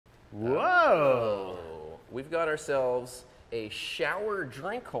Whoa! We've got ourselves a shower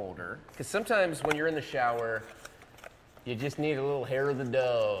drink holder. Because sometimes when you're in the shower, you just need a little hair of the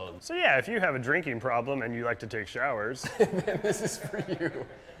dog. So yeah, if you have a drinking problem and you like to take showers, then this is for you.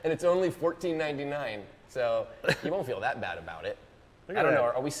 And it's only $14.99, so you won't feel that bad about it. I don't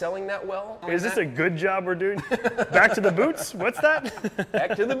know, are we selling that well? Is this a good job we're doing? Back to the boots? What's that?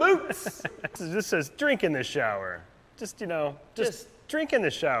 Back to the boots. This says drink in the shower. Just drink in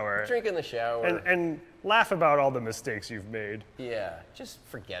the shower. Drink in the shower. And laugh about all the mistakes you've made. Yeah, just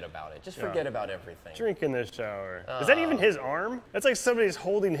forget about it. Just forget about everything. Drink in the shower. Is that even his arm? That's like somebody's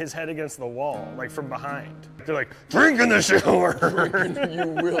holding his head against the wall, like from behind. They're like, drink in the shower. You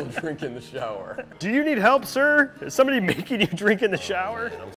will drink in the shower. Do you need help, sir? Is somebody making you drink in the shower? Man,